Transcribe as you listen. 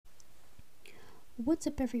What's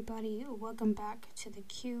up, everybody? Welcome back to the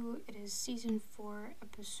Q. It is season 4,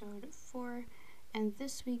 episode 4, and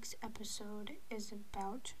this week's episode is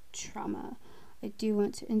about trauma. I do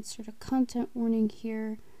want to insert a content warning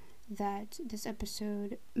here that this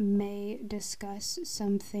episode may discuss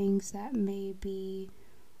some things that may be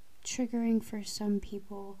triggering for some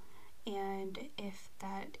people, and if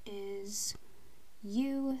that is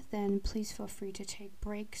you, then please feel free to take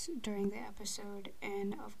breaks during the episode,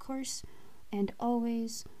 and of course, and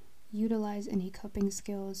always utilize any coping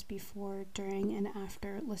skills before, during, and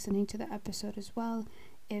after listening to the episode as well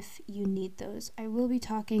if you need those. I will be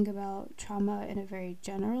talking about trauma in a very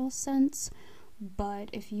general sense, but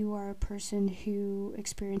if you are a person who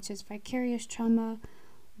experiences vicarious trauma,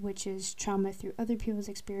 which is trauma through other people's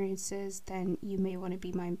experiences, then you may want to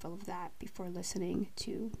be mindful of that before listening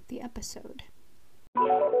to the episode.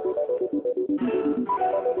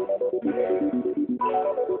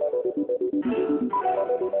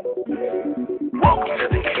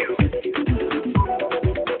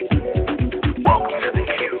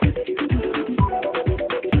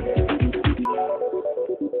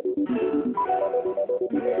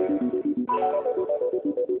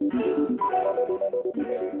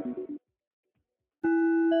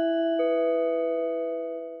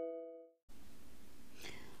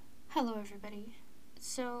 Hello, everybody.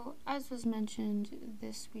 So, as was mentioned,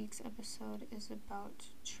 this week's episode is about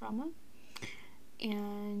trauma.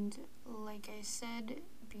 And like I said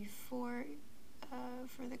before,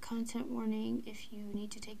 for the content warning, if you need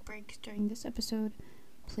to take breaks during this episode,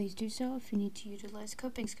 please do so. If you need to utilize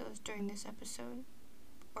coping skills during this episode,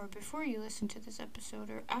 or before you listen to this episode,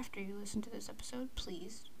 or after you listen to this episode,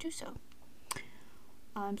 please do so.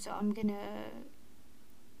 So I'm gonna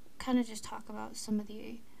kind of just talk about some of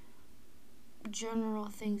the general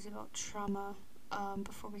things about trauma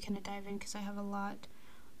before we kind of dive in, because I have a lot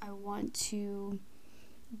I want to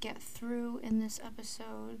get through in this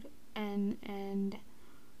episode, and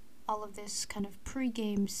all of this kind of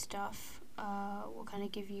pre-game stuff will kind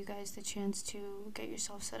of give you guys the chance to get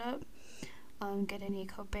yourself set up, get any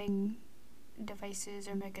coping devices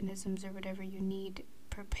or mechanisms or whatever you need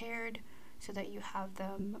prepared so that you have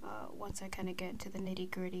them once I kind of get into the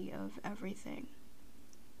nitty-gritty of everything.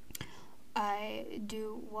 I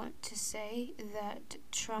do want to say that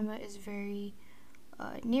trauma is very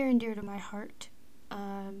near and dear to my heart.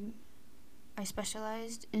 I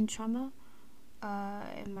specialized in trauma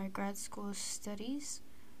in my grad school studies,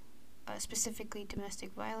 specifically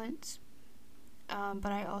domestic violence,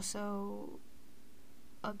 but I also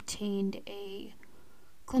obtained a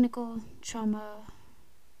clinical trauma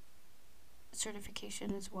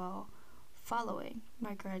certification as well following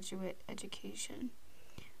my graduate education.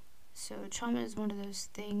 So trauma is one of those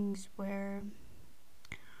things where,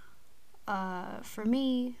 for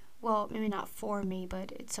me, well, maybe not for me,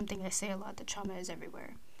 but it's something I say a lot, that trauma is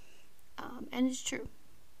everywhere. And it's true.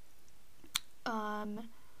 And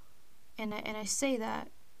I say that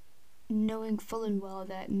knowing full and well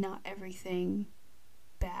that not everything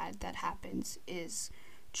bad that happens is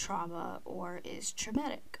trauma or is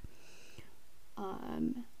traumatic.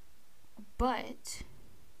 But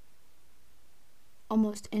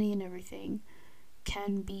almost any and everything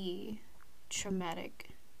can be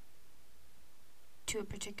traumatic to a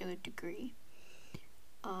particular degree.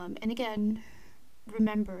 And again,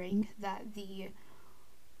 remembering that the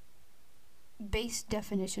base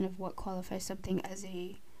definition of what qualifies something as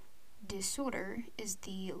a disorder is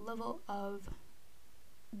the level of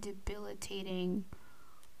debilitating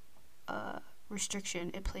restriction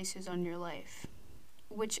it places on your life.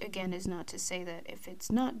 Which, again, is not to say that if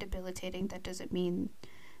it's not debilitating, that doesn't mean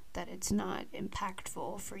that it's not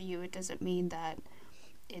impactful for you. It doesn't mean that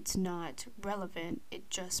it's not relevant. It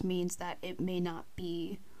just means that it may not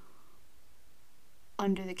be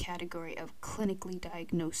under the category of clinically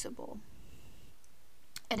diagnosable.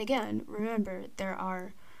 And again, remember, there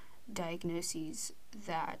are diagnoses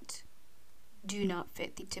that do not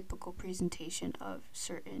fit the typical presentation of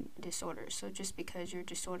certain disorders. So just because your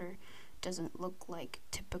disorder doesn't look like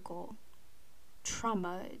typical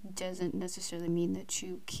trauma doesn't necessarily mean that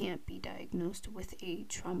you can't be diagnosed with a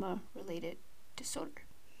trauma-related disorder.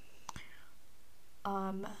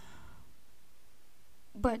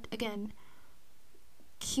 But again,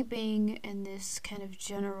 keeping in this kind of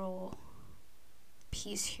general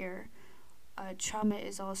piece here, trauma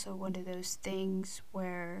is also one of those things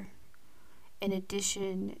where, in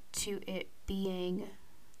addition to it being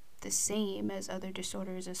the same as other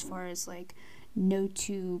disorders, as far as like no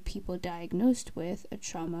two people diagnosed with a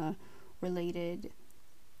trauma related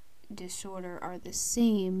disorder are the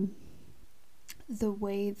same, the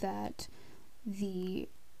way that the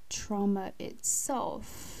trauma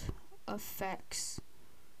itself affects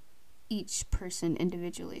each person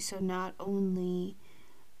individually. So not only,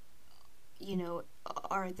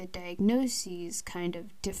 are the diagnoses kind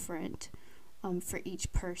of different for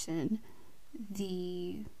each person,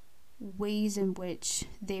 the ways in which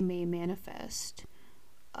they may manifest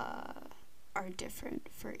are different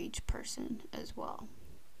for each person as well.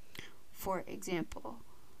 For example,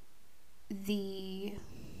 the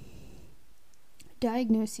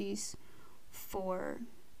diagnoses for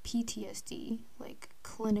PTSD, like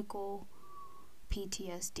clinical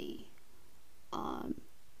PTSD,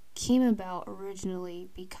 came about originally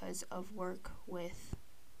because of work with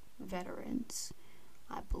veterans.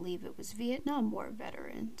 I believe it was Vietnam War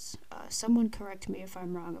veterans. Someone correct me if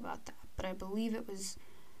I'm wrong about that, but I believe it was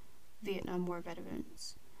Vietnam War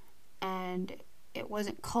veterans. And it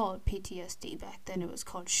wasn't called PTSD back then, it was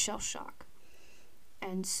called shell shock.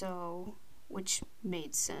 And so, which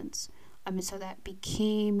made sense. So that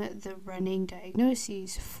became the running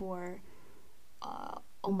diagnoses for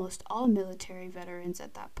almost all military veterans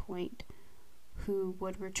at that point who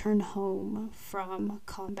would return home from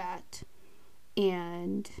combat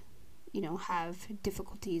and, have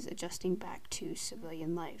difficulties adjusting back to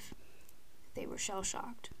civilian life. They were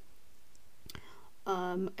shell-shocked.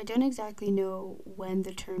 I don't exactly know when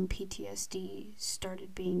the term PTSD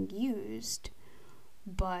started being used,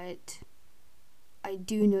 but I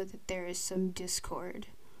do know that there is some discord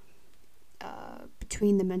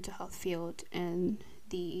between the mental health field and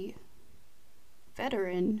the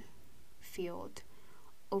veteran field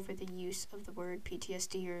over the use of the word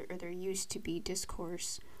PTSD, or there used to be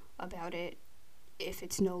discourse about it if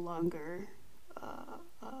it's no longer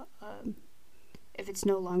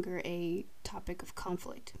a topic of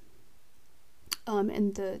conflict.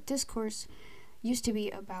 And the discourse used to be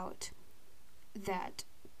about that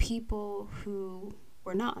people who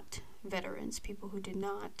were not veterans, people who did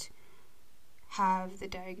not have the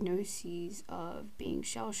diagnoses of being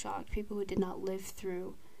shell-shocked, people who did not live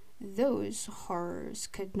through those horrors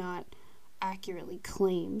could not accurately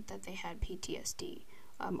claim that they had PTSD.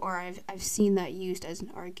 Or I've seen that used as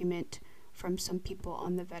an argument from some people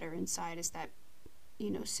on the veteran side, is that,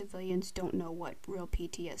 civilians don't know what real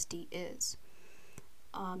PTSD is.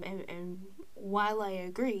 And while I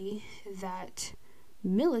agree that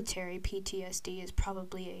military PTSD is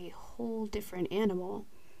probably a whole different animal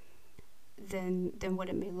than what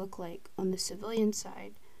it may look like on the civilian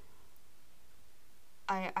side,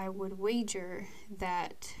 I would wager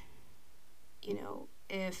that,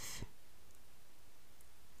 if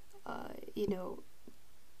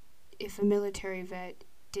a military vet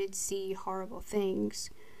did see horrible things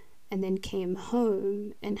and then came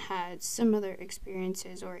home and had similar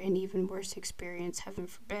experiences or an even worse experience, heaven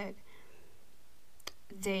forbid,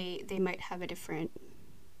 they might have a different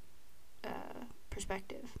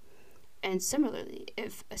perspective. And similarly,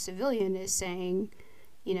 if a civilian is saying,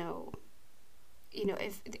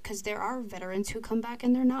 because there are veterans who come back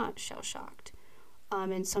and they're not shell-shocked,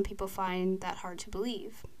 and some people find that hard to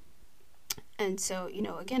believe. And so,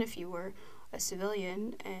 again, if you were a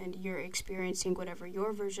civilian and you're experiencing whatever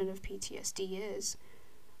your version of PTSD is,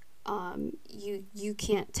 you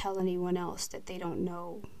can't tell anyone else that they don't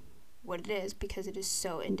know what it is, because it is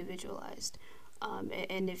so individualized.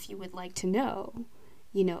 And if you would like to know,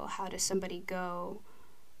 how does somebody go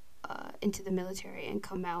into the military and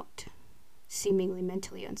come out seemingly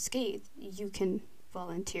mentally unscathed, you can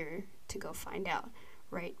volunteer to go find out,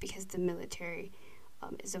 right? Because the military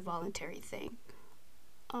is a voluntary thing,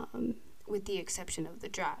 with the exception of the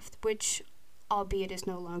draft, which, albeit is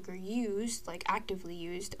no longer used, like actively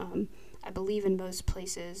used, I believe in most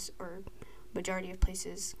places, or majority of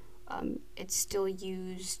places, it's still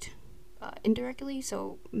used indirectly,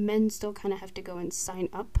 so men still kind of have to go and sign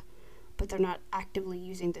up, but they're not actively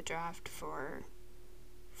using the draft for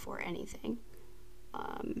anything.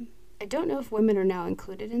 I don't know if women are now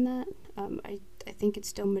included in that. I think it's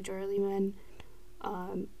still majority men,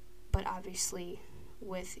 but obviously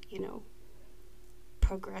with,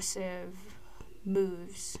 progressive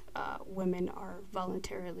moves, women are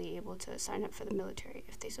voluntarily able to sign up for the military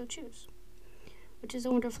if they so choose, which is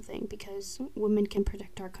a wonderful thing, because women can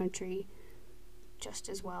protect our country just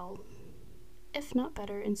as well, if not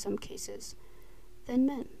better in some cases, than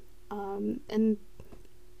men. And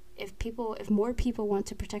if more people want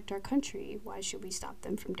to protect our country, why should we stop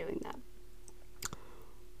them from doing that?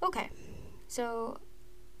 Okay, so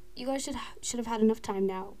you guys should have had enough time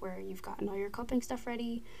now where you've gotten all your coping stuff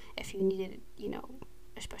ready. If you needed,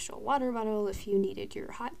 a special water bottle, if you needed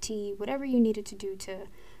your hot tea, whatever you needed to do to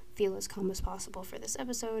feel as calm as possible for this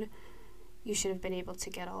episode, you should have been able to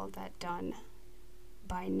get all of that done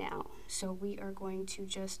by now. So we are going to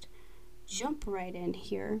just jump right in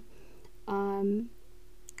here. And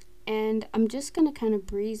I'm just going to kind of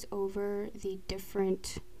breeze over the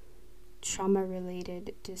different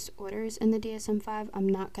trauma-related disorders in the DSM-5. I'm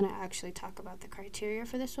not going to actually talk about the criteria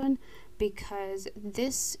for this one because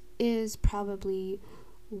this is probably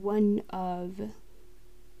one of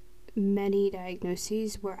many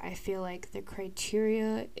diagnoses where I feel like the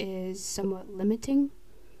criteria is somewhat limiting.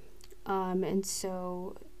 And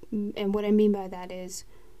what I mean by that is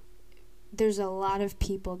there's a lot of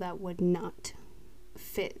people that would not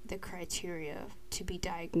fit the criteria to be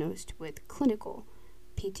diagnosed with clinical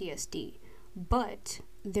PTSD, but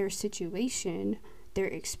their situation, their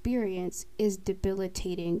experience is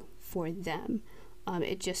debilitating for them.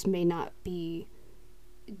 It just may not be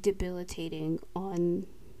debilitating on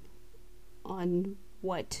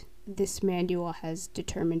what this manual has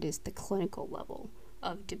determined is the clinical level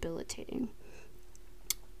of debilitating.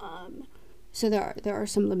 So there are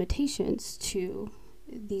some limitations to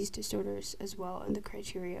these disorders as well in the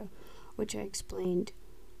criteria, which I explained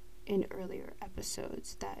in earlier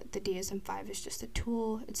episodes, that the DSM-5 is just a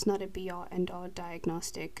tool. It's not a be-all end-all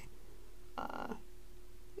diagnostic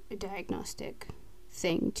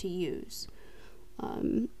thing to use.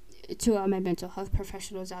 To all my mental health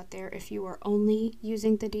professionals out there, if you are only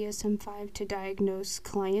using the DSM-5 to diagnose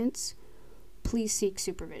clients, please seek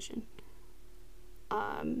supervision.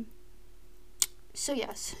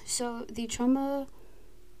 So the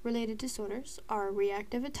trauma-related disorders are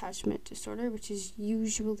reactive attachment disorder, which is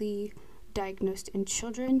usually diagnosed in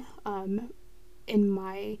children. In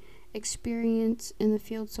my experience in the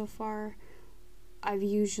field so far, I've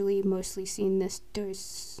usually mostly seen this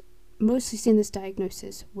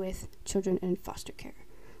diagnosis with children in foster care,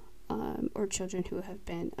 or children who have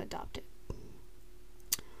been adopted.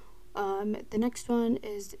 The next one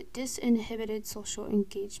is disinhibited social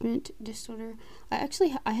engagement disorder.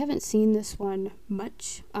 I haven't seen this one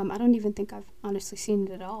much. I don't even think I've honestly seen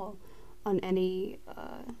it at all on any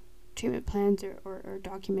treatment plans or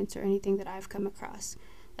documents or anything that I've come across.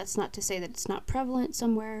 That's not to say that it's not prevalent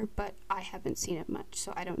somewhere, but I haven't seen it much,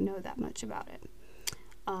 so I don't know that much about it.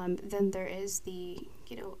 Then there is the,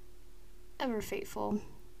 ever fateful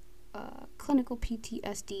clinical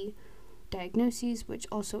PTSD diagnoses, which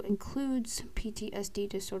also includes PTSD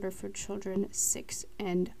disorder for children 6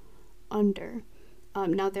 and under.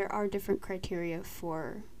 Now, there are different criteria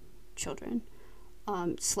for children,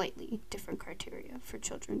 slightly different criteria for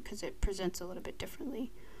children because it presents a little bit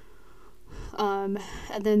differently. And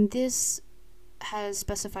then this has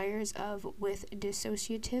specifiers of with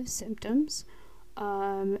dissociative symptoms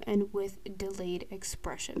and with delayed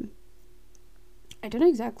expression. I don't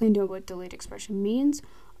exactly know what delayed expression means,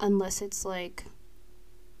 unless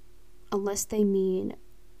they mean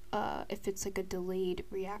if it's like a delayed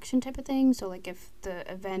reaction type of thing. So like if the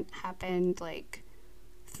event happened like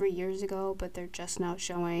 3 years ago, but they're just now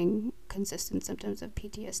showing consistent symptoms of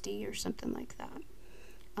PTSD or something like that.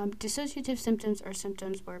 Dissociative symptoms are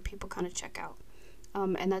symptoms where people kind of check out.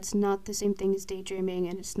 And that's not the same thing as daydreaming,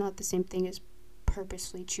 and it's not the same thing as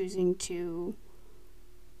purposely choosing to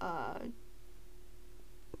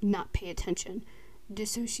not pay attention.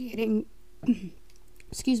 Dissociating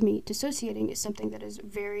is something that is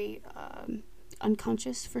very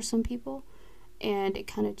unconscious for some people, and it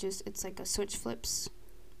kind of it's like a switch flips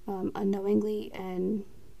unknowingly, and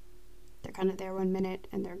they're kind of there 1 minute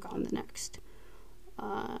and they're gone the next.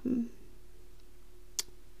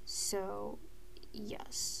 So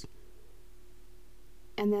yes.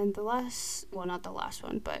 And then not the last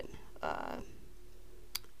one, but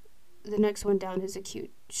the next one down is acute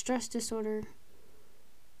stress disorder,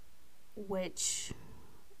 which,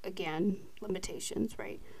 again, limitations,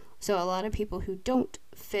 right? So a lot of people who don't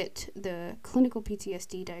fit the clinical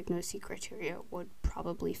PTSD diagnosis criteria would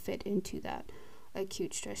probably fit into that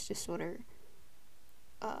acute stress disorder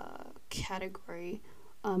category,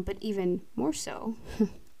 but even more so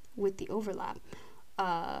with the overlap.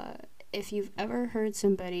 If you've ever heard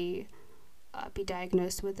somebody be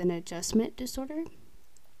diagnosed with an adjustment disorder,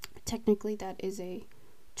 technically that is a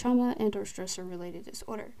trauma and or stressor related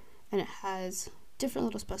disorder, and it has different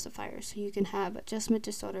little specifiers. So you can have adjustment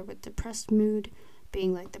disorder with depressed mood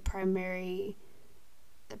being like the primary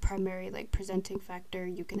like presenting factor.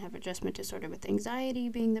 You can have adjustment disorder with anxiety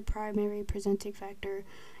being the primary presenting factor.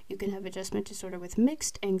 You can have adjustment disorder with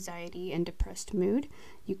mixed anxiety and depressed mood.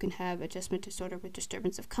 You can have adjustment disorder with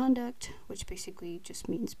disturbance of conduct, which basically just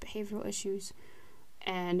means behavioral issues,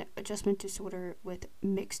 and adjustment disorder with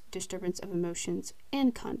mixed disturbance of emotions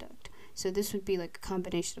and conduct. So this would be like a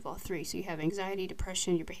combination of all three. So you have anxiety,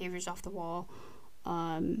 depression, your behavior's off the wall,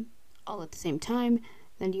 all at the same time.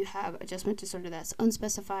 Then you have adjustment disorder that's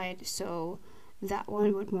unspecified, so that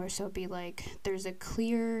one would more so be like there's a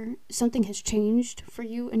clear something has changed for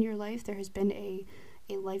you in your life. There has been a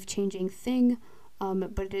life-changing thing,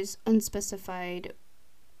 but it is unspecified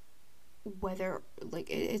whether, like,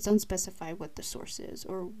 it's unspecified what the source is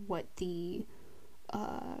or what the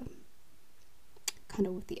kind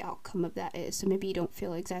of what the outcome of that is. So maybe you don't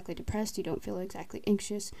feel exactly depressed, you don't feel exactly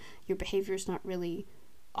anxious, your behavior is not really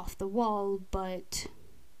off the wall, but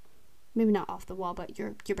maybe not off the wall, but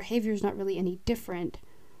your behavior is not really any different,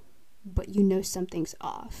 but you know something's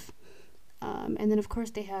off. And then of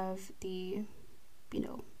course they have the,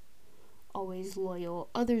 always loyal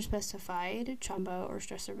other specified trauma or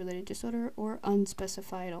stressor related disorder, or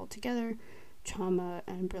unspecified altogether trauma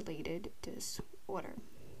and related disorder.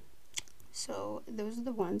 So those are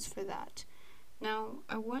the ones for that. Now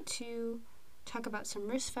I want to talk about some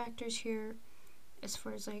risk factors here as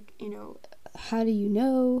far as, like, how do you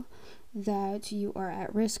know that you are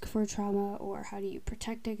at risk for trauma, or how do you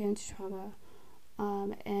protect against trauma?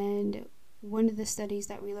 And one of the studies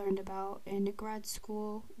that we learned about in grad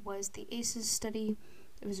school was the ACEs study.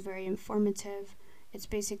 It was very informative. It's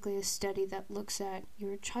basically a study that looks at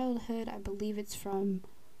your childhood. I believe it's from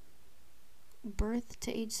birth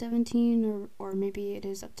to age 17, or maybe it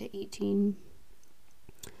is up to 18.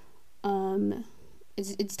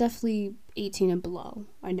 It's definitely 18 and below.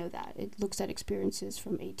 I know that. It looks at experiences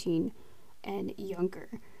from 18 and younger.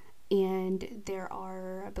 And there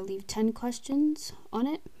are, I believe, 10 questions on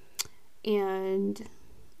it. And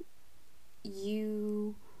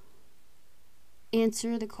you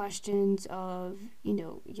answer the questions of,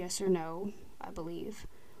 yes or no, I believe,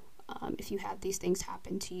 if you have these things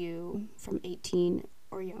happen to you from 18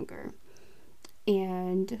 or younger.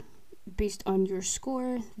 And based on your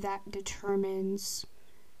score, that determines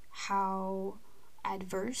how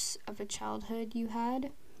adverse of a childhood you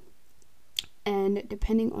had. And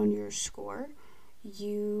depending on your score,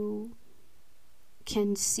 you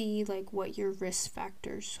can see, like, what your risk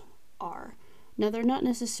factors are. Now, they're not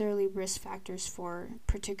necessarily risk factors for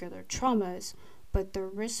particular traumas, but they're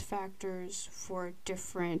risk factors for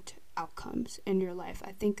different outcomes in your life.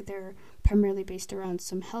 I think they're primarily based around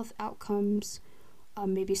some health outcomes,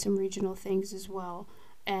 maybe some regional things as well.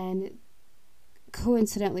 And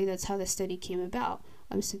coincidentally, that's how the study came about.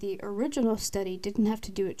 So the original study didn't have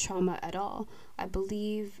to do with trauma at all. I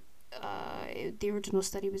believe the original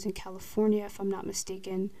study was in California, if I'm not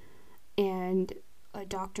mistaken, and a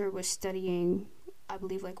doctor was studying, I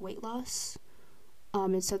believe, like, weight loss.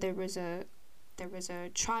 And so there was a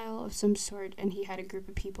trial of some sort, and he had a group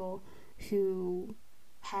of people who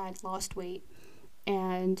had lost weight,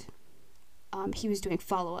 and he was doing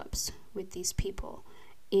follow-ups with these people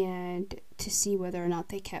and to see whether or not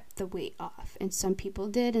they kept the weight off. And some people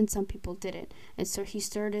did and some people didn't. And so he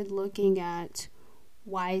started looking at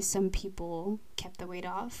why some people kept the weight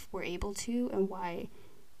off, were able to, and why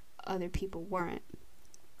other people weren't.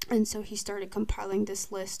 And so he started compiling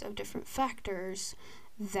this list of different factors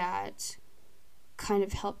that kind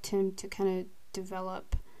of helped him to kind of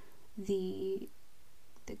develop the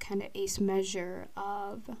kind of ACE measure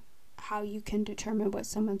of how you can determine what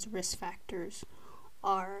someone's risk factors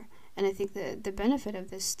are. And I think the benefit of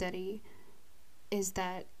this study is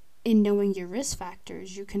that in knowing your risk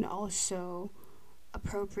factors, you can also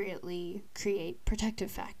appropriately create protective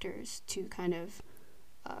factors to kind of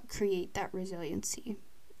create that resiliency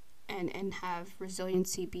and have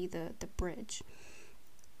resiliency be the bridge.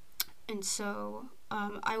 And so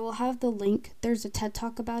I will have the link. There's a TED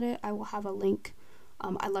Talk about it. I will have a link.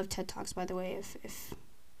 I love TED Talks, by the way.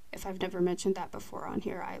 If I've never mentioned that before on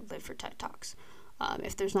here, I live for TED Talks.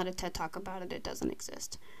 If there's not a TED Talk about it, it doesn't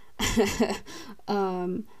exist.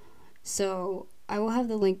 So I will have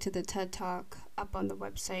the link to the TED Talk up on the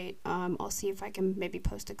website. I'll see if I can maybe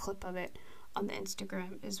post a clip of it on the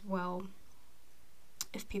Instagram as well,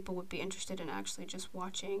 if people would be interested in actually just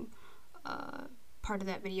watching part of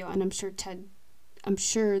that video. And I'm sure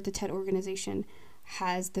the TED organization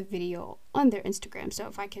has the video on their Instagram. So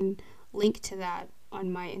if I can link to that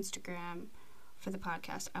on my Instagram for the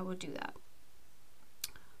podcast, I will do that.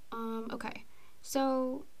 Okay,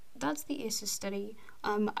 so that's the ACEs study.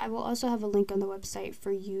 I will also have a link on the website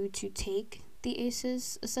for you to take the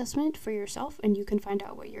ACEs assessment for yourself, and you can find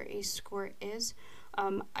out what your ACE score is.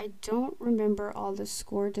 I don't remember all the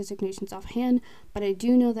score designations offhand, but I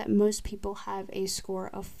do know that most people have a score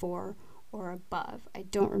of 4 or above. I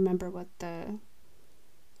don't remember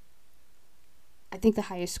I think the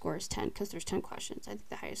highest score is 10, because there's 10 questions. I think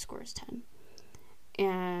the highest score is 10.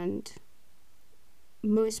 And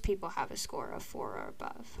most people have a score of 4 or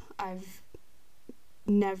above. I've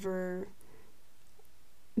never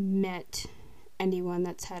met anyone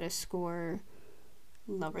that's had a score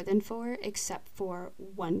lower than 4 except for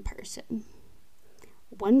one person.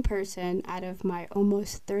 One person out of my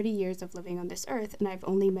almost 30 years of living on this earth, and I've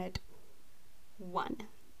only met one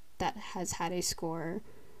that has had a score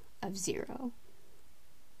of 0.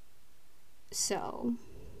 So,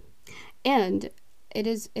 and it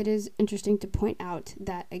is interesting to point out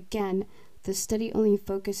that, again, the study only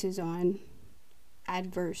focuses on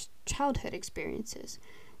adverse childhood experiences.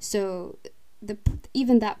 So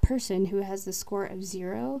even that person who has the score of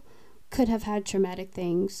 0 could have had traumatic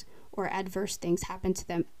things or adverse things happen to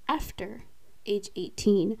them after age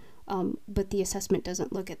 18, but the assessment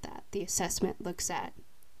doesn't look at that. The assessment looks at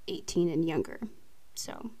 18 and younger.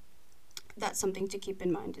 So that's something to keep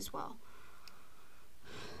in mind as well.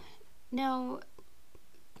 Now,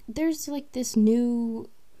 there's like this new,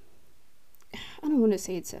 I don't want to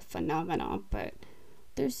say it's a phenomenon, but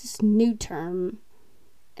there's this new term,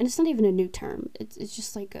 and it's not even a new term. It's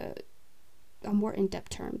just like a more in-depth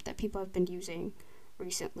term that people have been using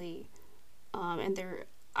recently, and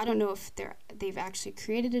I don't know if they've actually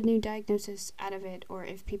created a new diagnosis out of it, or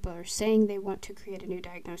if people are saying they want to create a new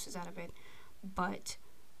diagnosis out of it, but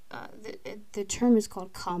the term is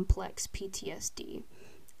called complex PTSD.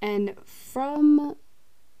 And from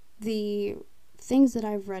the things that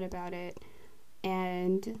I've read about it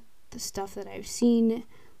and the stuff that I've seen,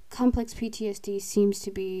 complex PTSD seems to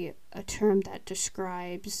be a term that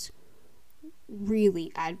describes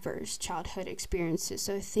really adverse childhood experiences.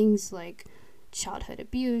 So things like childhood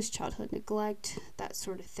abuse, childhood neglect, that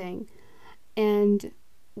sort of thing. And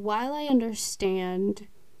while I understand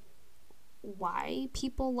why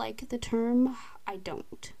people like the term, I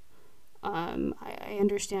don't. I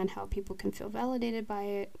understand how people can feel validated by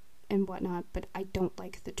it and whatnot, but I don't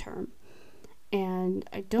like the term. And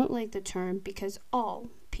I don't like the term because all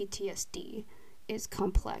PTSD is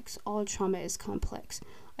complex. All trauma is complex.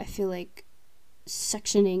 I feel like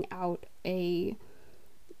sectioning out a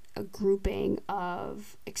grouping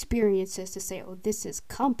of experiences to say, oh, this is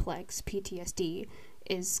complex PTSD,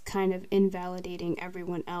 is kind of invalidating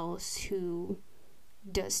everyone else who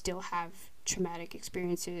does still have traumatic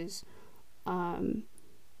experiences,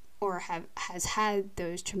 or has had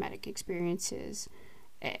those traumatic experiences,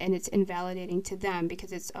 and it's invalidating to them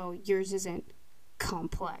because it's, oh, yours isn't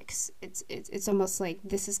complex. It's almost like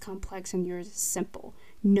this is complex and yours is simple.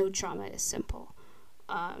 No trauma is simple.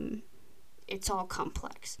 It's all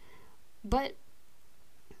complex. But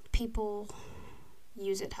people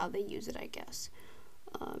use it how they use it, I guess.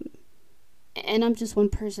 And I'm just one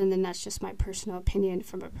person, and that's just my personal opinion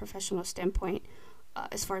from a professional standpoint.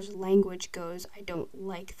 As far as language goes, I don't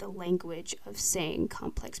like the language of saying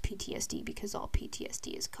complex PTSD because all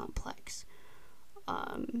PTSD is complex.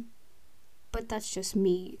 But that's just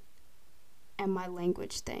me and my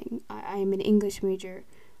language thing. I am an English major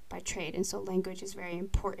by trade, and so language is very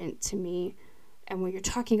important to me. And when you're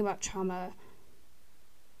talking about trauma,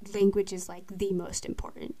 language is like the most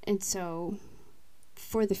important. And so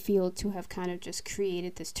for the field to have kind of just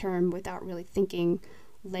created this term without really thinking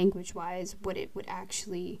language-wise what it would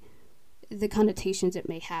actually, the connotations it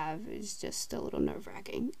may have, is just a little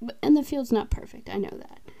nerve-wracking. And the field's not perfect, I know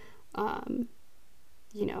that.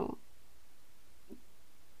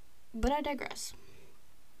 But I digress.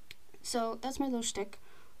 So that's my little shtick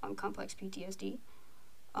on complex PTSD.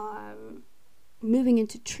 Moving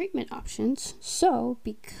into treatment options. So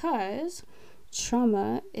because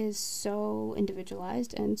trauma is so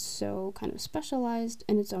individualized and so kind of specialized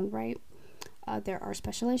in its own right, there are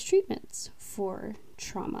specialized treatments for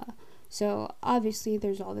trauma. So obviously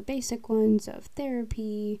there's all the basic ones of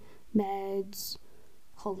therapy, meds,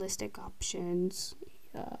 holistic options,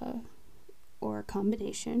 or a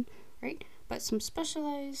combination, right? But some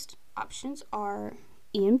specialized options are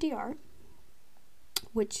EMDR,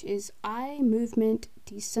 which is eye movement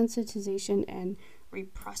desensitization and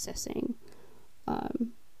reprocessing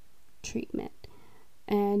treatment.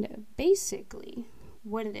 And basically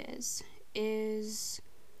what it is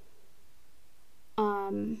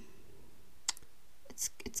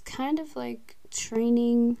it's kind of like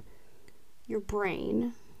training your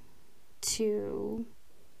brain to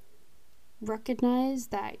recognize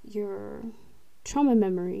that your trauma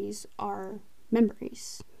memories are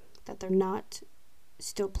memories, that they're not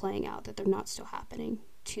still playing out, that they're not still happening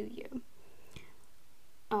to you.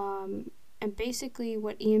 And basically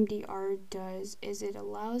what EMDR does is it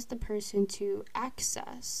allows the person to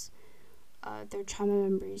access their trauma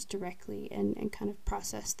memories directly and kind of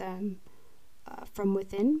process them from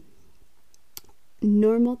within.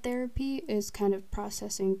 Normal therapy is kind of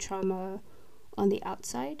processing trauma on the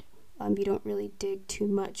outside, You don't really dig too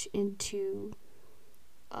much into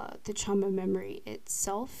the trauma memory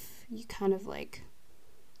itself. You kind of like,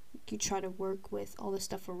 you try to work with all the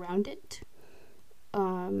stuff around it.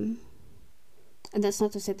 And that's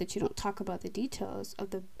not to say that you don't talk about the details of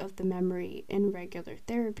the memory in regular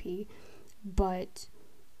therapy, but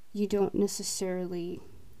you don't necessarily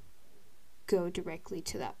go directly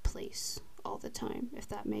to that place all the time, if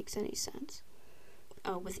that makes any sense.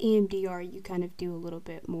 With EMDR, you kind of do a little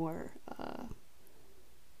bit more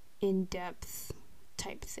in-depth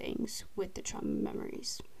type things with the trauma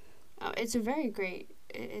memories. It's a very great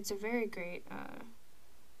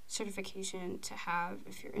certification to have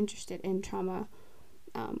if you're interested in trauma.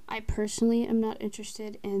 I personally am not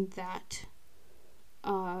interested in that,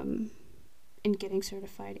 in getting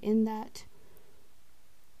certified in that.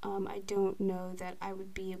 I don't know that I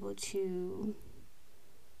would be able to,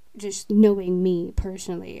 just knowing me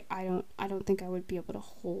personally, I don't think I would be able to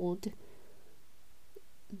hold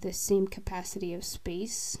the same capacity of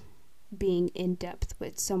space being in depth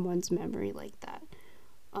with someone's memory like that,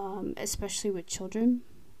 especially with children.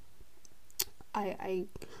 I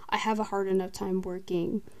have a hard enough time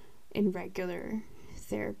working in regular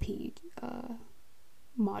therapy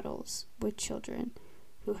models with children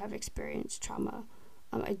who have experienced trauma.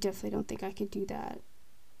 I definitely don't think I could do that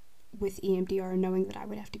with EMDR, knowing that I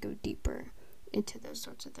would have to go deeper into those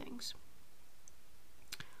sorts of things.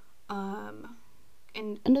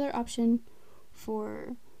 And another option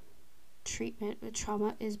for treatment with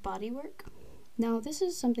trauma is body work. Now, this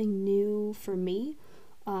is something new for me.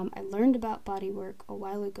 I learned about body work a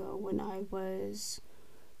while ago when I was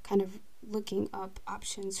kind of looking up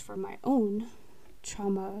options for my own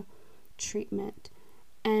trauma treatment.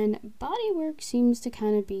 And body work seems to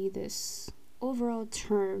kind of be this overall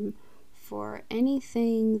term for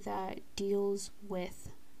anything that deals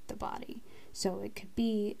with the body. So it could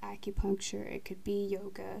be acupuncture, it could be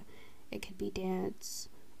yoga, it could be dance,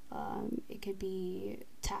 it could be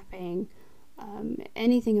tapping.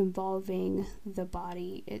 Anything involving the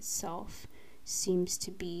body itself seems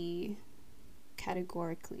to be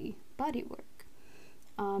categorically body work.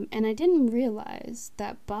 And I didn't realize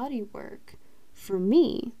that body work, for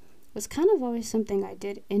me, was kind of always something I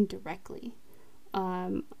did indirectly.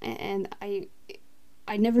 And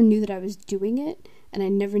I never knew that I was doing it, and I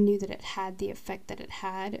never knew that it had the effect that it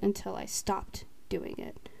had until I stopped doing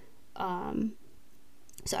it.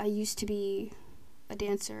 So I used to be a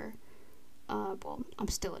dancer. Well, I'm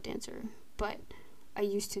still a dancer, but I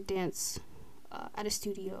used to dance at a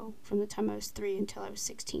studio from the time I was 3 until I was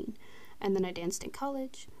 16. And then I danced in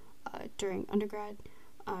college during undergrad,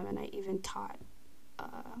 and I even taught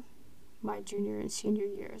my junior and senior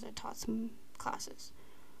years. I taught some classes.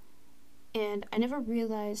 And I never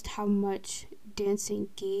realized how much dancing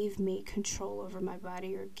gave me control over my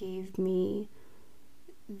body, or gave me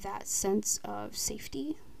that sense of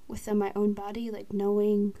safety within my own body, like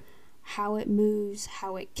knowing how it moves,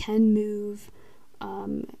 how it can move,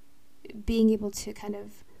 being able to kind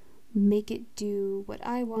of make it do what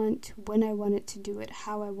I want, when I want it to do it,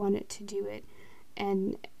 how I want it to do it,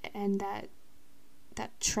 and that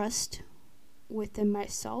trust within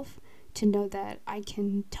myself to know that I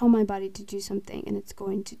can tell my body to do something and it's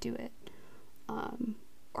going to do it,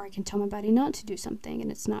 or I can tell my body not to do something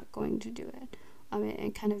and it's not going to do it,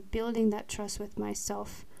 and kind of building that trust with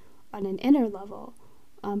myself on an inner level,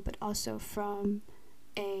 but also from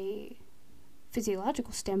a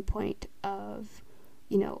physiological standpoint of,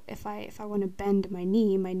 you know, if I want to bend my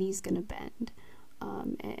knee, my knee's going to bend,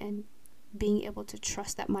 and being able to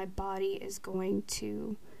trust that my body is going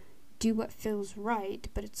to do what feels right,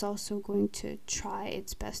 but it's also going to try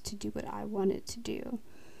its best to do what I want it to do.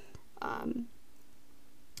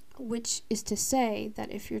 Which is to say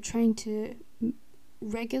that if you're trying to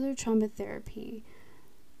regular trauma therapy,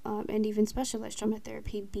 and even specialized trauma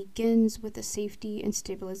therapy, begins with a safety and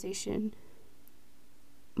stabilization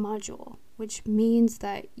module, which means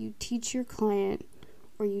that you teach your client,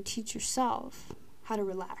 or you teach yourself, how to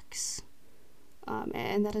relax.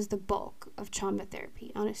 And that is the bulk of trauma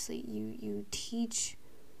therapy. Honestly, you teach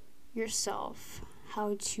yourself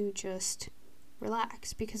how to just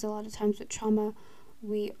relax, because a lot of times with trauma,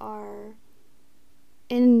 we are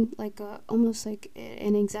in like almost like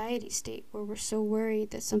an anxiety state where we're so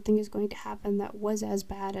worried that something is going to happen that was as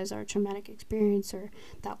bad as our traumatic experience, or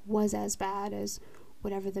that was as bad as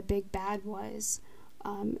whatever the big bad was,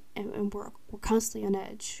 and we're constantly on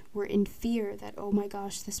edge. We're in fear that, oh my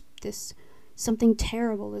gosh, this something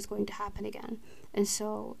terrible is going to happen again. And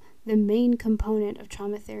so the main component of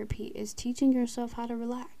trauma therapy is teaching yourself how to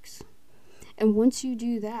relax. And once you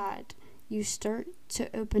do that, you start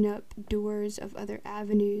to open up doors of other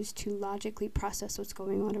avenues to logically process what's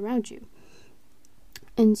going on around you.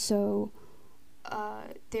 And so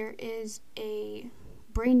there is a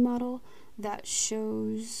brain model that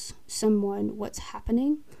shows someone what's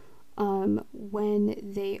happening when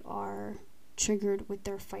they are triggered with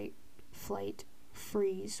their fight, flight,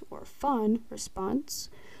 freeze, or fawn response.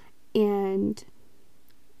 And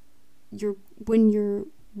when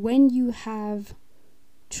you have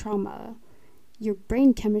trauma, your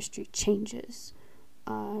brain chemistry changes.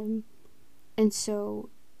 And so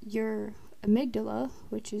your amygdala,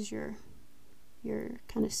 which is your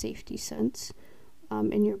kind of safety sense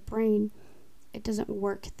in your brain, it doesn't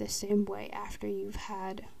work the same way after you've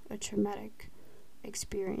had a traumatic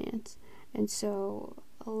experience. And so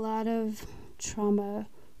a lot of trauma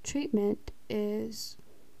treatment is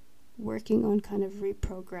working on kind of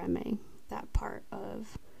reprogramming that part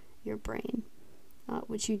of your brain,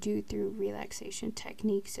 which you do through relaxation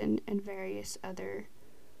techniques and various other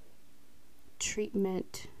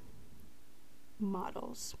treatment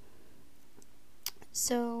models.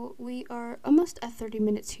 So we are almost at 30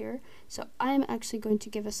 minutes here, so I'm actually going to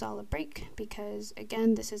give us all a break because,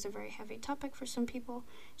 again, this is a very heavy topic for some people,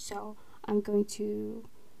 so I'm going to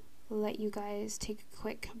let you guys take a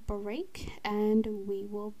quick break and we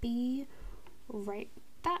will be right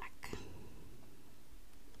back.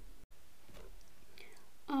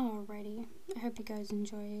 Alrighty, I hope you guys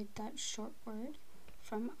enjoyed that short word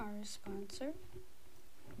from our sponsor.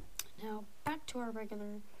 Now back to our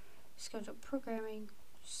regular scheduled programming.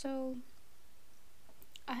 So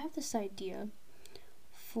I have this idea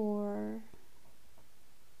for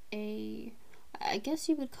I guess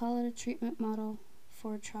you would call it a treatment model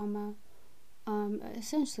for trauma.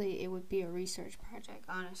 Essentially it would be a research project,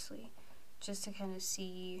 honestly, just to kind of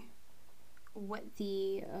see what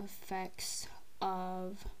the effects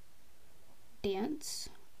of dance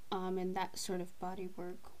and that sort of body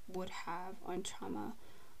work would have on trauma.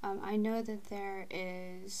 I know that there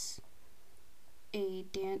is a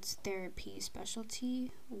dance therapy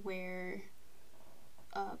specialty where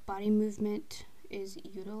body movement is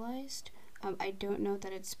utilized. I don't know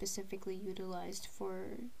that it's specifically utilized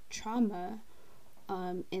for trauma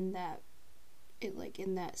in that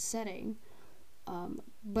setting,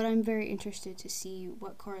 but I'm very interested to see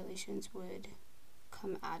what correlations would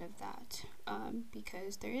come out of that,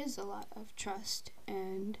 because there is a lot of trust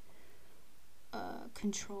and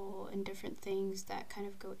control and different things that kind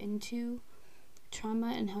of go into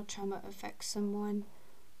trauma and how trauma affects someone.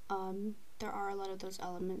 There are a lot of those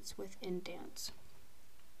elements within dance.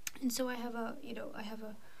 And so I have a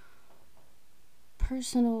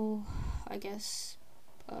personal, I guess,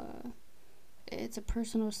 it's a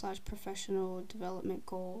personal / professional development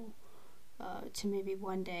goal to maybe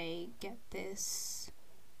one day get this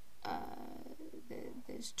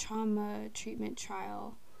this trauma treatment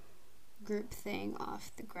trial group thing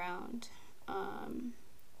off the ground. I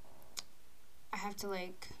have to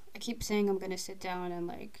I keep saying I'm gonna sit down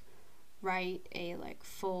and write a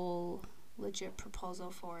full legit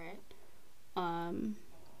proposal for it. I'm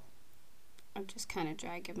just kind of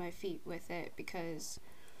dragging my feet with it because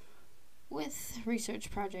with research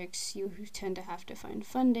projects you tend to have to find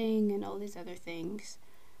funding and all these other things,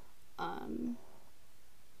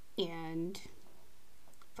 and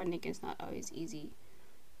funding is not always easy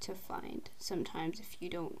to find. Sometimes if you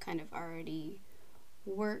don't kind of already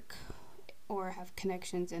work or have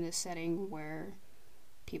connections in a setting where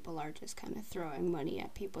people are just kind of throwing money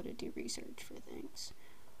at people to do research for things.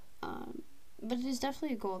 But it is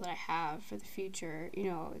definitely a goal that I have for the future.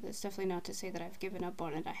 That's definitely not to say that I've given up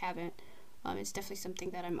on it. I haven't. It's definitely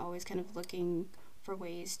something that I'm always kind of looking for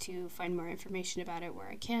ways to find more information about it where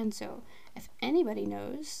I can. So if anybody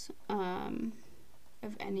knows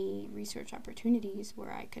of any research opportunities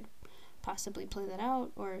where I could possibly play that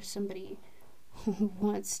out, or if somebody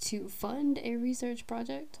wants to fund a research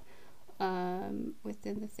project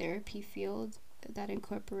within the therapy field that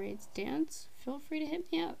incorporates dance, feel free to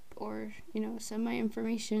hit me up, or send my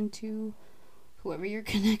information to whoever your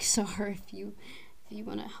connects are if you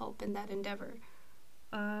want to help in that endeavor.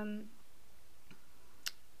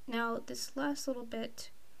 Now this last little bit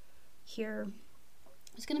here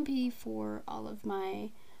is going to be for all of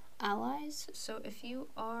my allies. So if you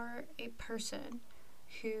are a person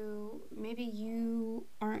who maybe you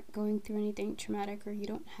aren't going through anything traumatic, or you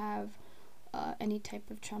don't have any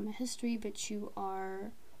type of trauma history, but you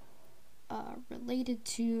are related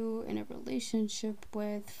to, in a relationship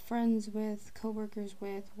with, friends with, coworkers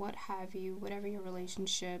with, what have you, whatever your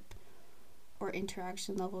relationship or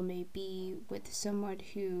interaction level may be with someone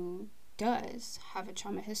who does have a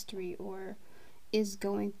trauma history or is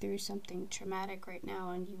going through something traumatic right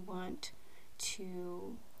now and you want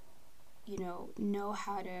to, know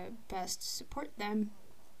how to best support them,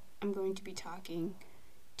 I'm going to be talking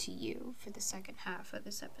to you for the second half of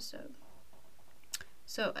this episode.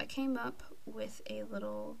 So I came up with a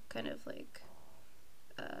little kind of like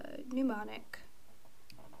mnemonic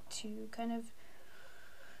to kind of,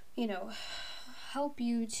 help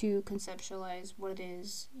you to conceptualize what it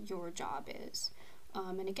is your job is.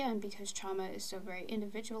 And again, because trauma is so very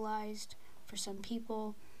individualized for some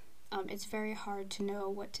people, it's very hard to know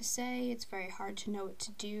what to say. It's very hard to know what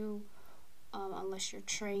to do unless you're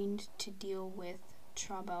trained to deal with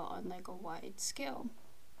trauma on like a wide scale.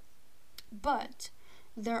 But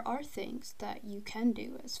there are things that you can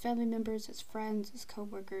do as family members, as friends, as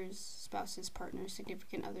co-workers, spouses, partners,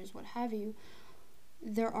 significant others, what have you.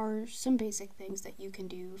 There are some basic things that you can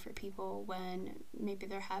do for people when maybe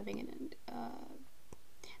they're having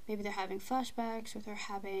flashbacks, or they're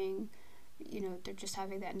having, they're just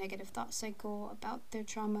having that negative thought cycle about their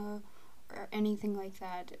trauma or anything like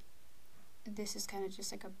that. This is kind of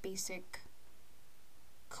just like a basic,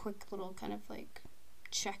 quick little kind of like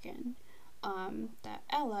check-in that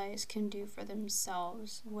allies can do for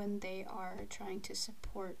themselves when they are trying to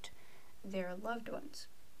support their loved ones.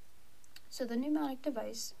 So the mnemonic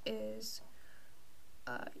device is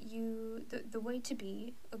the way to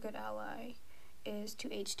be a good ally is to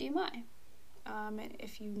HDMI. And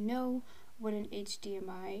if you know what an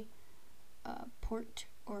HDMI port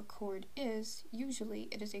or cord is, usually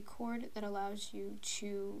it is a cord that allows you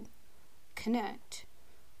to connect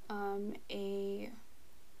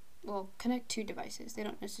connect two devices. They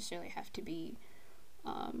don't necessarily have to be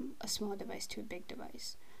a small device to a big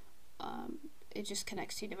device. It just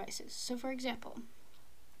connects two devices. So for example,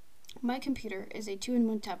 my computer is a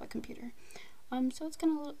 2-in-1 tablet computer. So it's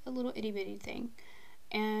kind of a little itty bitty thing.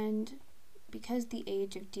 And because the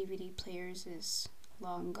age of DVD players is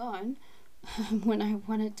long gone, when I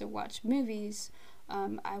wanted to watch movies,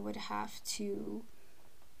 I would have to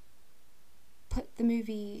put the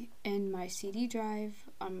movie in my CD drive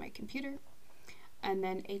on my computer and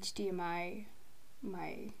then HDMI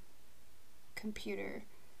my computer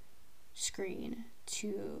screen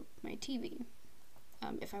to my TV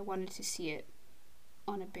if I wanted to see it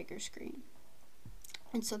on a bigger screen.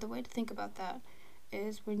 And so the way to think about that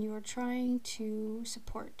is when you are trying to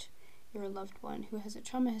support your loved one who has a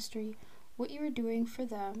trauma history, what you are doing for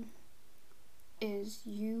them is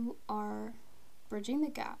you are bridging the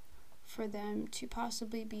gap for them to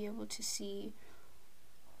possibly be able to see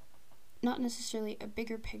not necessarily a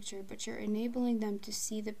bigger picture, but you're enabling them to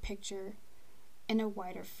see the picture in a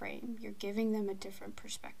wider frame. You're giving them a different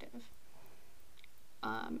perspective.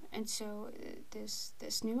 And so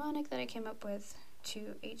this mnemonic that I came up with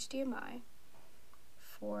to HDMI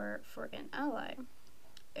for an ally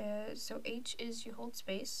is, so H is you hold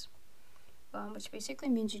space, which basically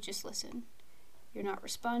means you just listen. You're not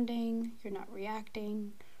responding, you're not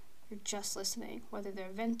reacting, you're just listening, whether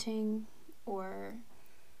they're venting or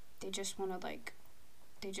they just want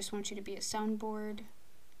you to be a soundboard.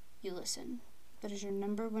 You listen. That is your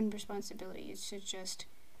number one responsibility, is to just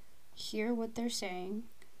hear what they're saying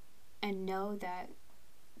and know that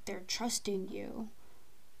they're trusting you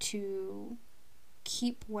to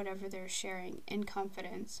keep whatever they're sharing in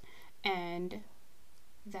confidence, and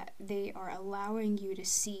that they are allowing you to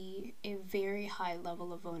see a very high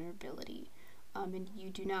level of vulnerability. And you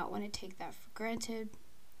do not want to take that for granted.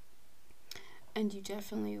 And you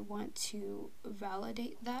definitely want to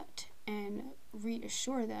validate that and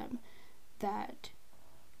reassure them that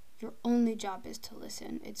your only job is to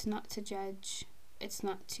listen. It's not to judge. It's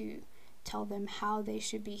not to tell them how they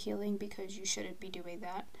should be healing, because you shouldn't be doing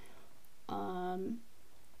that. And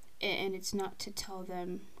it's not to tell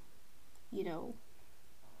them,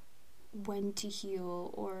 when to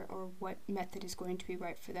heal or what method is going to be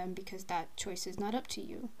right for them, because that choice is not up to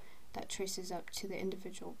you. That choice is up to the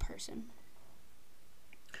individual person.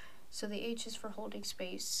 So the H is for holding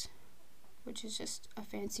space, which is just a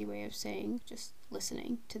fancy way of saying just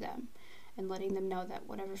listening to them and letting them know that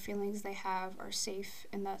whatever feelings they have are safe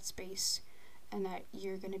in that space, and that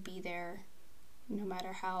you're going to be there no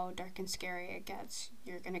matter how dark and scary it gets.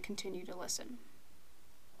 You're going to continue to listen.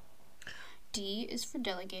 D is for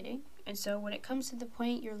delegating. And so when it comes to the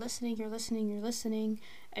point you're listening,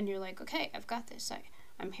 and you're like, okay, I've got this.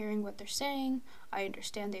 I'm hearing what they're saying. I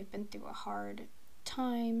understand they've been through a hard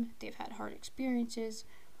time. They've had hard experiences.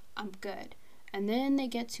 I'm good. And then they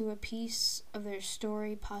get to a piece of their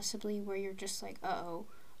story possibly where you're just like, uh-oh,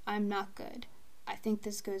 I'm not good. I think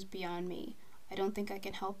this goes beyond me. I don't think I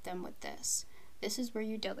can help them with this. This is where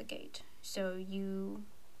you delegate. So you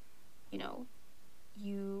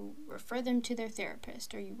you refer them to their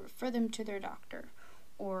therapist, or you refer them to their doctor,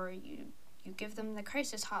 or you give them the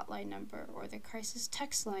crisis hotline number or the crisis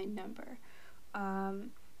text line number.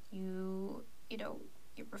 You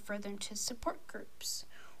refer them to support groups,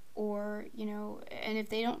 or and if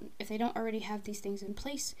they don't already have these things in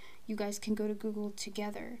place, you guys can go to Google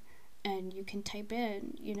together and you can type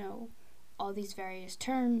in all these various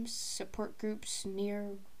terms: support groups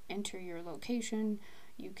near, enter your location.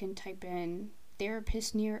 You can type in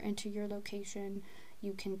therapist near, enter your location.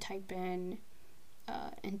 You can type in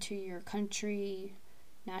enter your country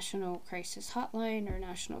national crisis hotline or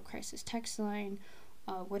national crisis text line,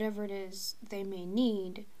 whatever it is they may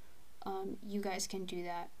need. You guys can do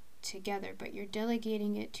that together, but you're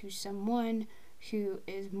delegating it to someone who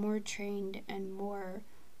is more trained and more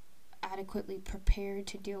adequately prepared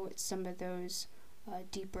to deal with some of those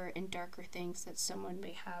deeper and darker things that someone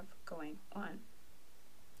may have going on.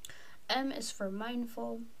 M is for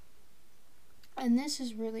mindful, and this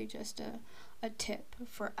is really just a tip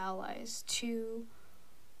for allies to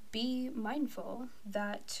be mindful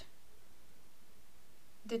that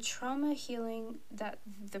the trauma healing that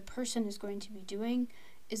the person is going to be doing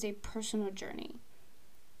is a personal journey.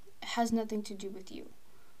 It has nothing to do with you.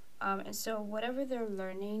 And so whatever they're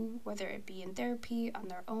learning, whether it be in therapy, on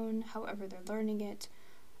their own, however they're learning it,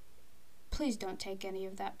 please don't take any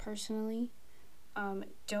of that personally.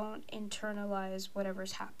 Don't internalize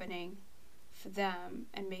whatever's happening for them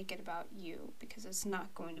and make it about you, because it's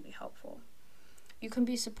not going to be helpful. You can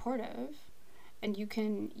be supportive, and you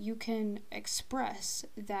can express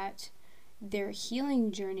that their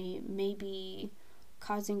healing journey may be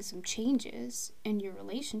causing some changes in your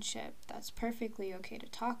relationship. That's perfectly okay to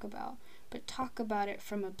talk about, but talk about it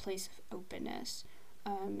from a place of openness.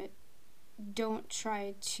 Don't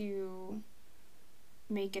try to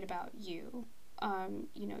make it about you.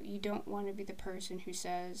 You don't want to be the person who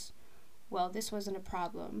says, well, this wasn't a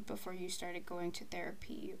problem before you started going to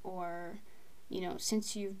therapy, or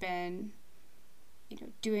since you've been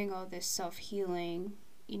doing all this self-healing,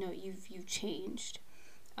 you've changed.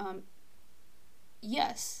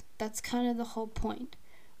 Yes, that's kind of the whole point.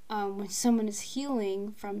 When someone is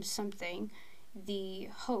healing from something, the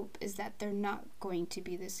hope is that they're not going to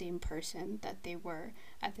be the same person that they were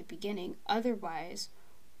at the beginning. Otherwise,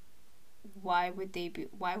 why would they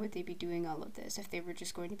be doing all of this if they were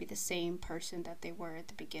just going to be the same person that they were at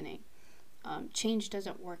the beginning? Change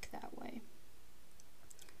doesn't work that way.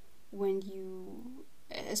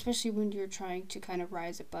 Especially when you're trying to kind of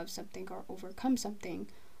rise above something or overcome something,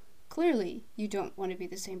 clearly you don't want to be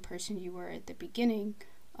the same person you were at the beginning,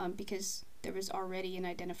 because there was already an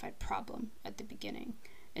identified problem at the beginning.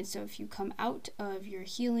 And so if you come out of your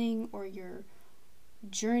healing or your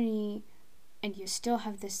journey and you still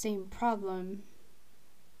have the same problem,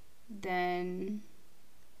 then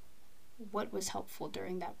what was helpful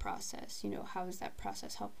during that process? How is that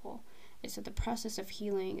process helpful? And so the process of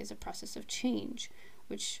healing is a process of change,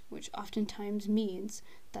 which oftentimes means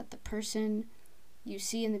that the person you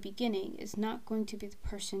see in the beginning is not going to be the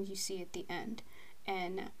person you see at the end.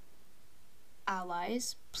 And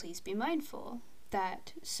allies, please be mindful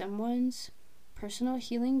that someone's personal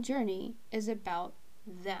healing journey is about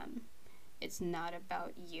them. It's not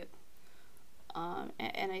about you.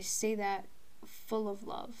 And I say that full of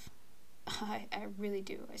love. I really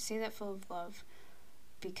do. I say that full of love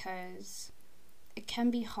because it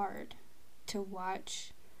can be hard to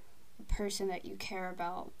watch a person that you care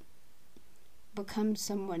about become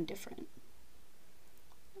someone different.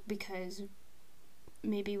 Because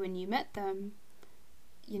maybe when you met them,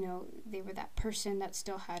 they were that person that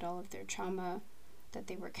still had all of their trauma that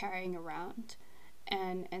they were carrying around.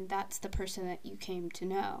 And that's the person that you came to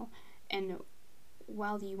know. And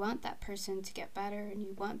while you want that person to get better and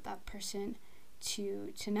you want that person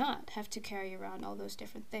to not have to carry around all those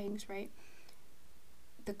different things, right?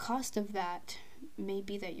 The cost of that may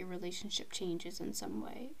be that your relationship changes in some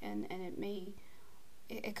way, and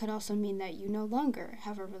it could also mean that you no longer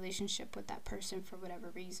have a relationship with that person for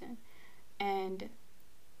whatever reason. And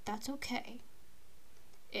that's okay.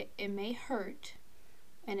 It may hurt,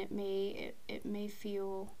 and it may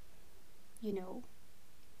feel,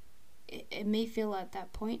 it may feel at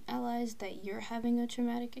that point, allies, that you're having a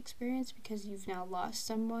traumatic experience because you've now lost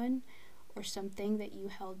someone or something that you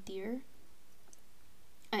held dear.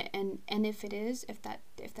 And if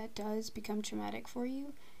that does become traumatic for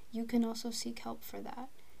you, you can also seek help for that.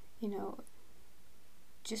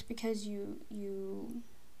 Just because you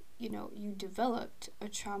developed a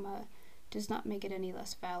trauma does not make it any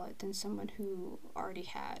less valid than someone who already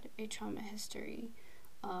had a trauma history,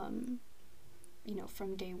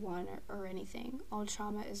 from day one or anything. All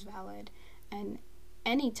trauma is valid, and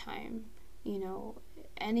anytime,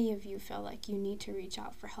 any of you feel like you need to reach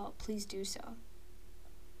out for help, please do so.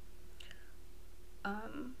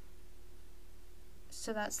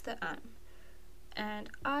 So that's the M. And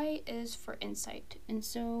I is for insight. And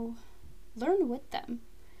so learn with them.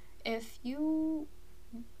 If you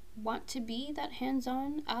want to be that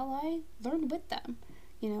hands-on ally, learn with them.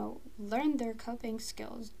 Learn their coping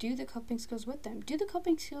skills. Do the coping skills with them. Do the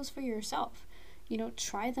coping skills for yourself.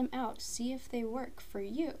 Try them out. See if they work for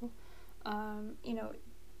you.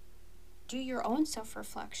 Do your own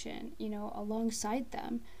self-reflection, alongside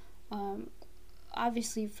them.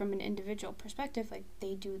 Obviously, from an individual perspective, like,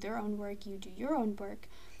 they do their own work, you do your own work.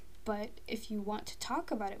 But if you want to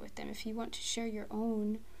talk about it with them, if you want to share your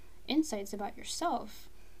own insights about yourself,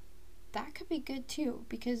 that could be good too.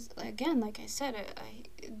 Because, again, like I said,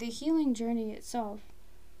 the healing journey itself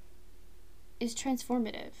is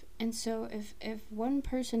transformative. And so if one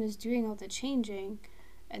person is doing all the changing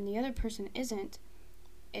and the other person isn't,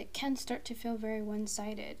 it can start to feel very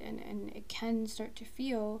one-sided, and it can start to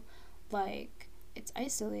feel like it's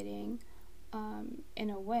isolating in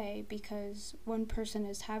a way, because one person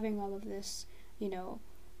is having all of this,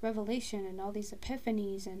 revelation and all these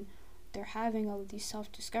epiphanies, and they're having all of these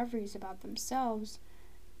self-discoveries about themselves,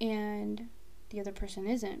 and the other person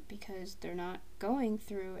isn't, because they're not going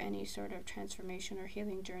through any sort of transformation or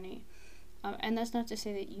healing journey. And that's not to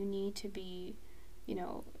say that you need to be,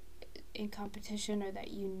 in competition, or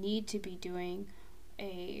that you need to be doing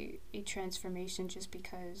a transformation just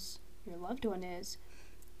because your loved one is.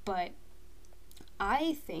 But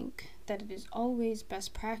I think that it is always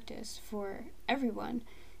best practice for everyone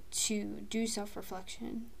to do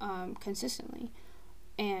self-reflection consistently,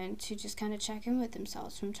 and to just kind of check in with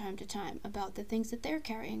themselves from time to time about the things that they're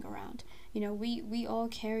carrying around. We all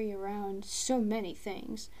carry around so many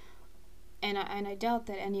things, and I doubt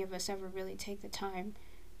that any of us ever really take the time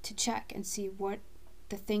to check and see what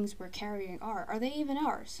the things we're carrying are. Are they even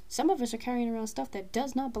ours? Some of us are carrying around stuff that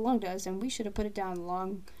does not belong to us, and we should have put it down a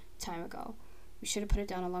long time ago.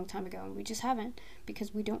 And we just haven't,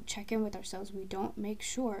 because we don't check in with ourselves. We don't make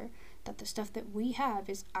sure that the stuff that we have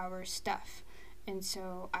is our stuff. And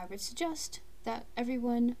so I would suggest that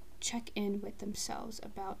everyone check in with themselves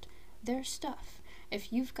about their stuff.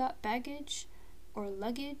 If you've got baggage or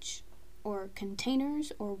luggage or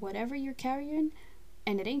containers or whatever you're carrying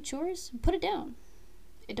and it ain't yours, put it down.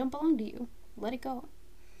 It don't belong to you. Let it go.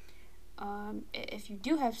 If you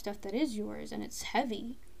do have stuff that is yours and it's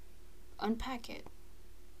heavy, unpack it.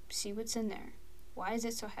 See what's in there. Why is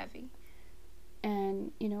it so heavy?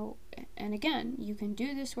 And, and again, you can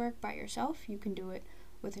do this work by yourself. You can do it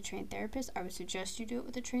with a trained therapist. I would suggest you do it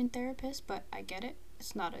with a trained therapist, but I get it.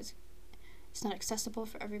 It's not accessible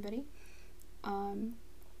for everybody.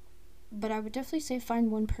 But I would definitely say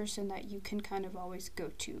find one person that you can kind of always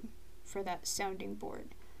go to for that sounding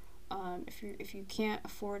board. If you can't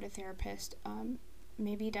afford a therapist,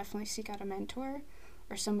 maybe definitely seek out a mentor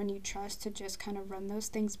or someone you trust to just kind of run those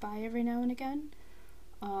things by every now and again,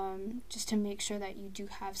 just to make sure that you do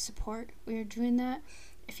have support when you're doing that.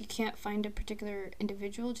 If you can't find a particular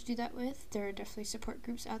individual to do that with, there are definitely support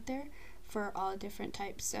groups out there for all different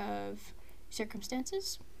types of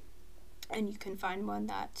circumstances, and you can find one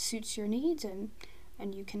that suits your needs, and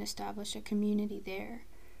you can establish a community there.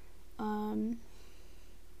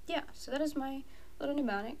 So that is my little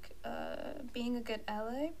mnemonic. Being a good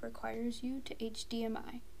ally requires you to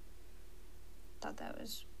HDMI. Thought that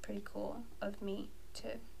was pretty cool of me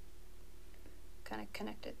to kind of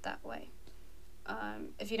connect it that way.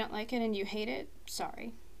 If you don't like it and you hate it,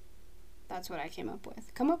 sorry. That's what I came up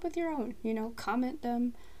with. Come up with your own, comment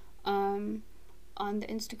them on the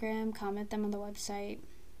Instagram, comment them on the website,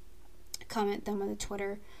 comment them on the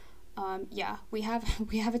Twitter. We have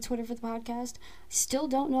a Twitter for the podcast. Still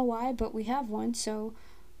don't know why, but we have one, so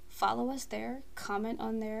follow us there, comment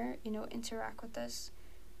on there, interact with us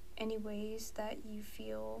any ways that you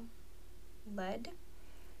feel led,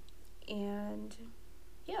 and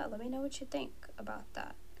let me know what you think about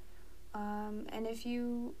that. And if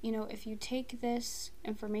you take this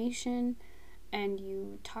information and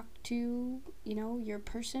you talk to, your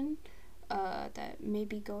person that may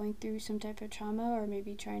be going through some type of trauma, or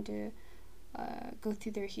maybe trying to go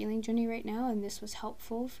through their healing journey right now, and this was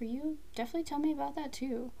helpful for you, definitely tell me about that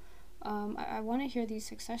too. I want to hear these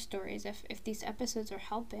success stories. If these episodes are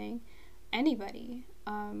helping anybody,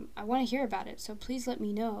 I want to hear about it. So please let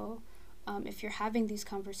me know if you're having these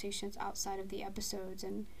conversations outside of the episodes,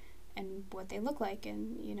 and what they look like,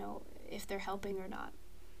 and if they're helping or not.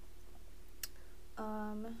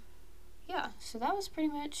 So that was pretty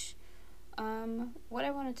much what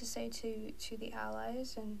I wanted to say to the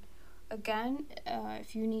allies, and again,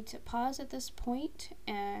 if you need to pause at this point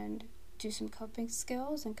and do some coping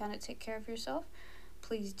skills and kind of take care of yourself,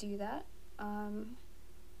 please do that.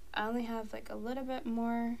 I only have like a little bit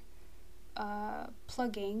more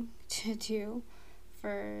plugging to do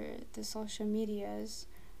for the social medias,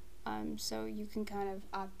 so you can kind of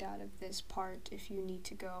opt out of this part if you need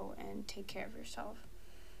to go and take care of yourself.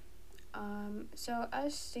 So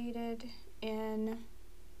as stated in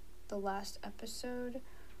the last episode,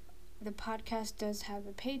 the podcast does have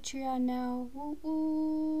a Patreon now. Woo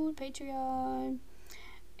woo, Patreon.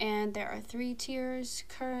 And there are 3 tiers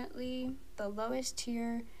currently. The lowest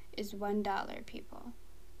tier is $1, people.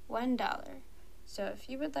 $1. So if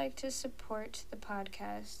you would like to support the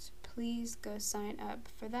podcast, please go sign up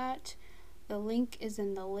for that. The link is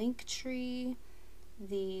in the link tree.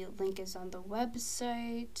 The link is on the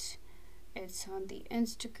website. It's on the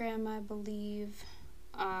Instagram, I believe.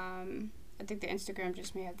 I think the Instagram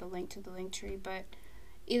just may have the link to the link tree, but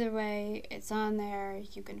either way, it's on there.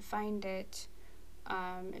 You can find it.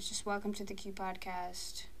 It's just Welcome to the Q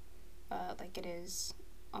Podcast, like it is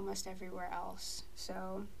almost everywhere else.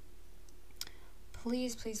 So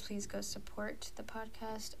please, please, please go support the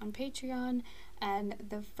podcast on Patreon, and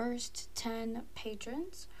the first 10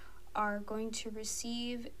 patrons are going to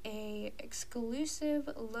receive a exclusive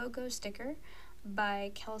logo sticker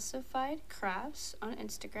by Calcified Crafts on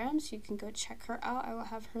Instagram, so you can go check her out. I will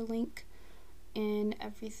have her link in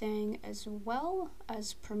everything as well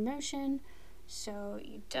as promotion, so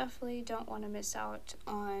you definitely don't want to miss out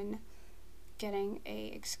on getting a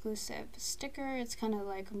exclusive sticker. It's kind of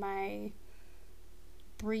like my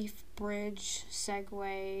brief bridge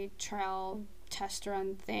segue trail test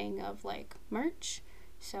run thing of like merch.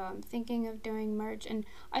 So I'm thinking of doing merch, and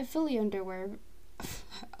I fully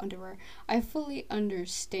I fully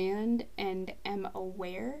understand and am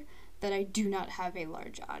aware that I do not have a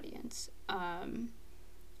large audience.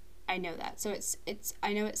 I know that. So it's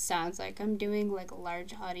I know it sounds like I'm doing like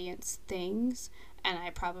large audience things, and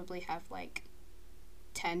I probably have like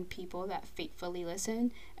 10 people that faithfully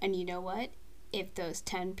listen, and you know what? If those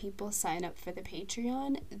 10 people sign up for the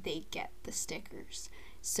Patreon, they get the stickers.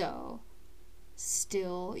 So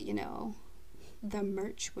still, you know, the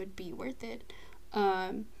merch would be worth it.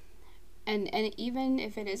 And even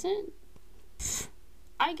if it isn't,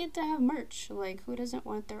 I get to have merch. Like, who doesn't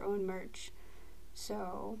want their own merch?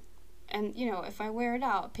 So, and, you know, if I wear it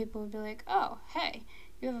out, people would be like, oh, hey,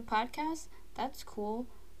 you have a podcast? That's cool.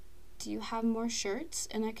 Do you have more shirts?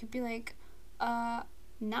 And I could be like,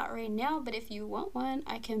 not right now, but if you want one,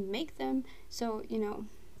 I can make them. So, you know,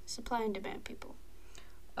 supply and demand, people.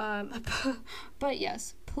 But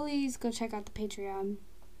yes, please go check out the Patreon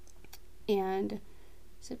and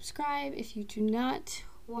subscribe if you do not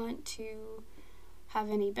want to have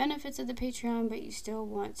any benefits of the Patreon, but you still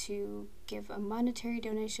want to give a monetary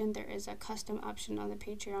donation. There is a custom option on the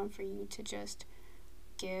Patreon for you to just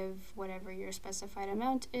give whatever your specified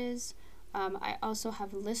amount is. I also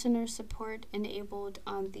have listener support enabled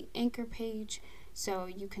on the Anchor page, so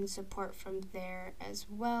you can support from there as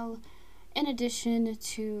well, in addition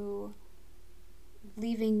to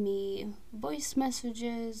leaving me voice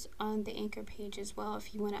messages on the Anchor page as well.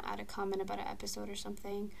 If you want to add a comment about an episode or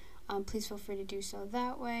something, please feel free to do so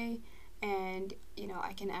that way, and you know,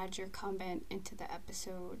 I can add your comment into the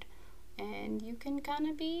episode, and you can kind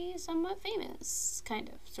of be somewhat famous, kind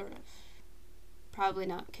of, sort of. Probably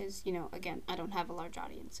not, because, you know, again, I don't have a large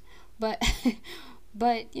audience, but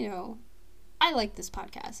but you know, I like this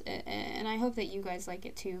podcast, and I hope that you guys like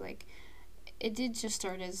it too. Like, it did just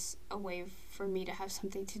start as a way for me to have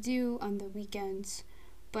something to do on the weekends,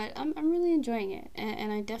 but I'm really enjoying it,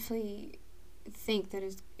 and I definitely think that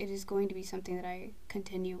it is going to be something that I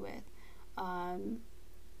continue with.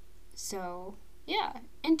 So yeah,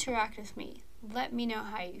 interact with me. Let me know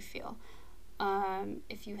how you feel.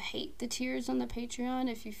 If you hate the tiers on the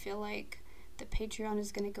Patreon, if you feel like the Patreon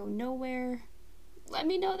is going to go nowhere, let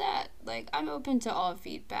me know that. Like, I'm open to all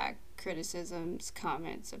feedback, criticisms,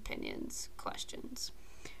 comments, opinions, questions.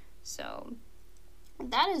 So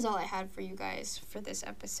that is all I had for you guys for this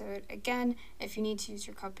episode. Again, if you need to use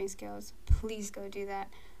your coping skills, please go do that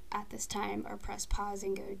at this time, or press pause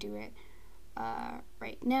and go do it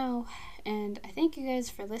right now. And I thank you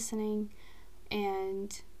guys for listening,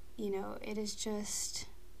 and you know, it is just,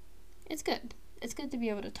 it's good. It's good to be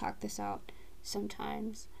able to talk this out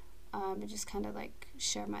sometimes, and just kind of like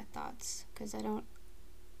share my thoughts, because I don't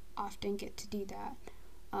often get to do that.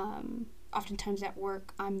 Oftentimes at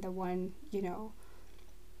work, I'm the one, you know,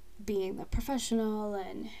 being the professional,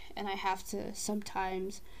 and I have to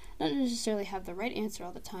sometimes not necessarily have the right answer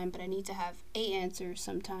all the time, but I need to have a answer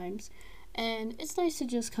sometimes, And it's nice to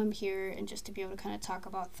just come here and just to be able to kind of talk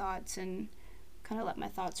about thoughts and kind of let my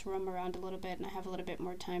thoughts roam around a little bit, and I have a little bit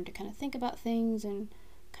more time to kind of think about things and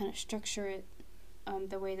kind of structure it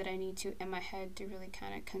the way that I need to in my head to really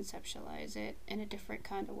kind of conceptualize it in a different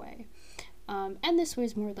kind of way. And this way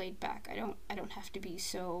is more laid back. I don't have to be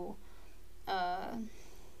so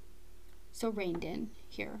reined in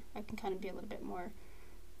here. I can kind of be a little bit more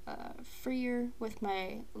freer with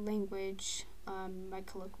my language, my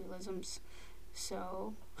colloquialisms.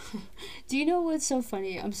 So, do you know what's so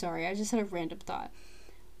funny? I'm sorry, I just had a random thought.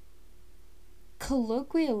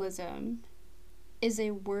 Colloquialism is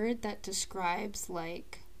a word that describes,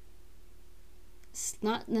 like,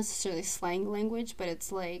 not necessarily slang language, but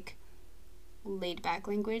it's like laid back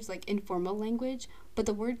language, like informal language. But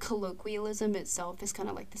the word colloquialism itself is kind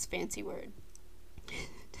of like this fancy word.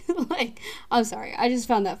 Like, I'm sorry, I just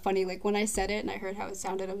found that funny. Like, when I said it and I heard how it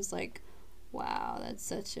sounded, I was like, wow, that's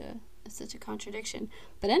such a contradiction.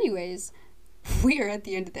 But anyways, we are at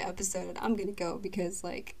the end of the episode, and I'm gonna go because,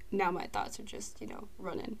 like, now my thoughts are just,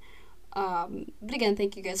 running. But again,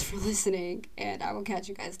 thank you guys for listening, and I will catch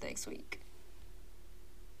you guys next week.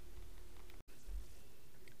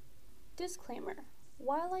 Disclaimer.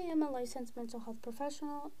 While I am a licensed mental health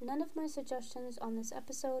professional, none of my suggestions on this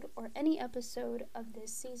episode or any episode of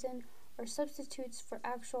this season are substitutes for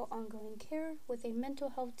actual ongoing care with a mental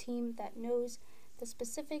health team that knows the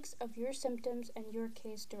specifics of your symptoms and your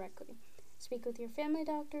case directly. Speak with your family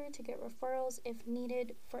doctor to get referrals if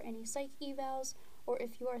needed for any psych evals or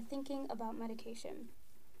if you are thinking about medication.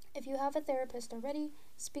 If you have a therapist already,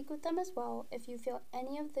 speak with them as well if you feel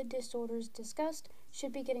any of the disorders discussed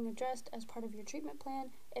should be getting addressed as part of your treatment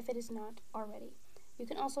plan if it is not already. You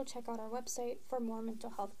can also check out our website for more mental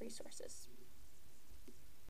health resources.